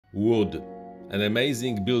Wood. An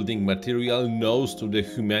amazing building material known to the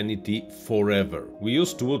humanity forever. We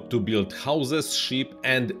used wood to build houses, ships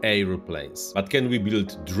and airplanes. But can we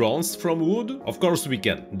build drones from wood? Of course we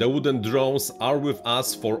can. The wooden drones are with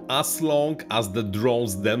us for as long as the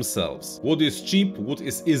drones themselves. Wood is cheap, wood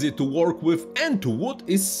is easy to work with, and wood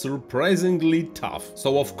is surprisingly tough.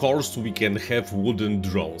 So of course we can have wooden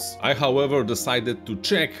drones. I however decided to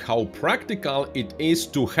check how practical it is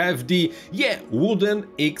to have the, wooden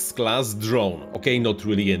X-class drone. Okay, not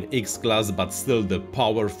really an X-class, but still the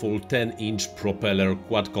powerful 10-inch propeller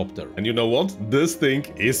quadcopter. And you know what? This thing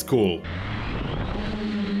is cool.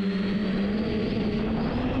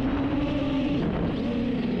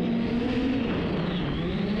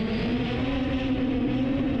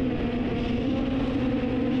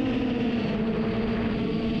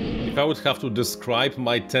 If I would have to describe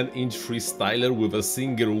my 10-inch freestyler with a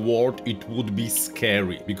single word, it would be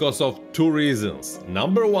scary. Because of two reasons.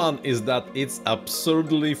 Number one is that it's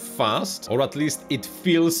absurdly fast, or at least it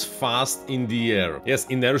feels fast in the air. Yes,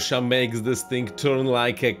 inertia makes this thing turn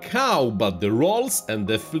like a cow, but the rolls and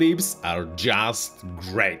the flips are just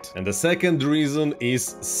great. And the second reason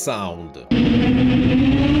is sound.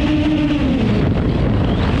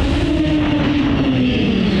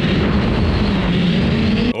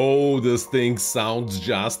 This thing sounds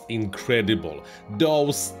just incredible.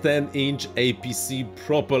 Those 10-inch APC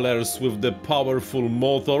propellers with the powerful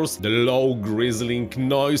motors, the low grizzling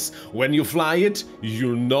noise, when you fly it,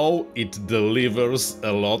 you know it delivers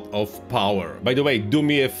a lot of power. By the way, do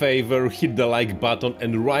me a favor, hit the like button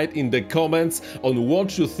and write in the comments on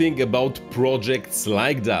what you think about projects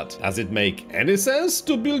like that. Does it make any sense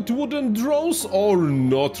to build wooden drones or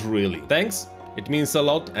not really? Thanks. It means a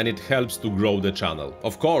lot and it helps to grow the channel.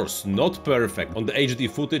 Of course, not perfect. On the HD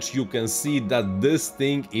footage you can see that this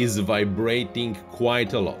thing is vibrating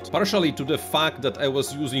quite a lot. Partially to the fact that I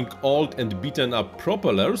was using old and beaten up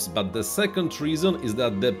propellers, but the second reason is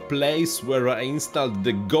that the place where I installed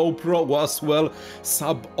the GoPro was, well,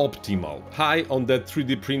 suboptimal. High on the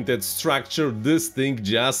 3D printed structure, this thing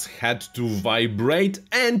just had to vibrate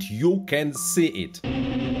and you can see it.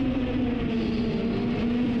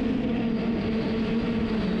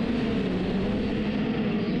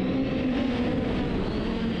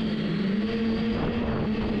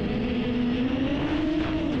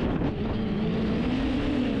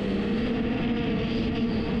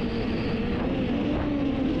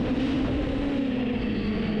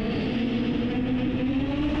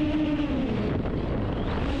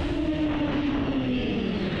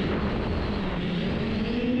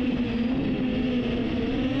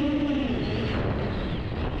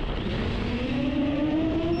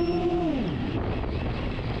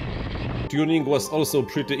 Tuning was also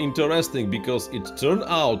pretty interesting because it turned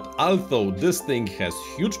out, although this thing has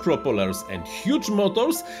huge propellers and huge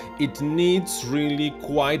motors, it needs really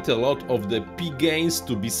quite a lot of the P gains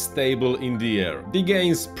to be stable in the air. D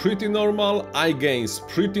gains pretty normal, I gains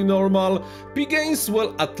pretty normal, P gains,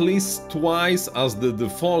 well, at least twice as the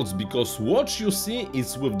defaults, because what you see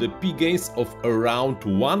is with the P gains of around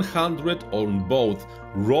 100 on both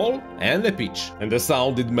roll and the pitch. And the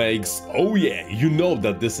sound it makes, oh yeah, you know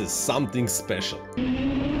that this is something special.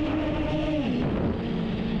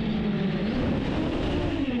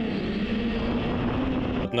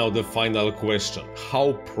 But now the final question,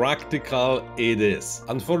 how practical it is?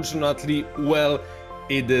 Unfortunately, well,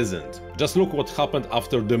 it isn't. Just look what happened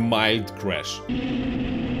after the mild crash.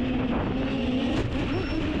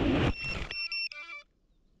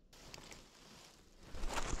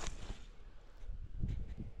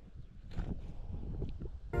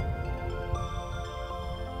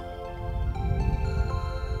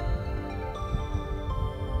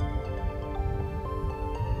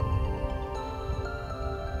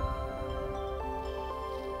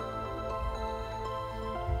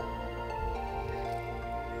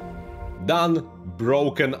 Done.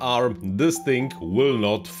 Broken arm, this thing will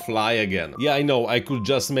not fly again. Yeah, I know, I could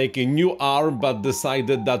just make a new arm, but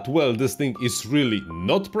decided that, well, this thing is really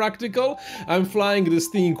not practical. I'm flying this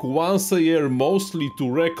thing once a year, mostly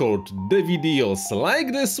to record the videos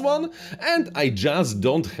like this one, and I just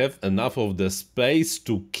don't have enough of the space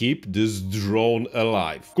to keep this drone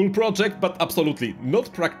alive. Cool project, but absolutely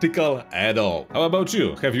not practical at all. How about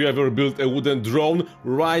you? Have you ever built a wooden drone?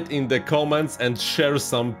 Write in the comments and share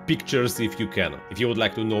some pictures if you can. If you would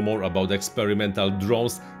like to know more about experimental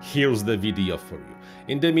drones, here's the video for you.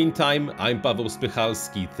 In the meantime, I'm Paweł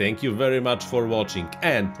Spychalski, thank you very much for watching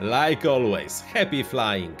and, like always, happy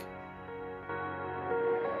flying!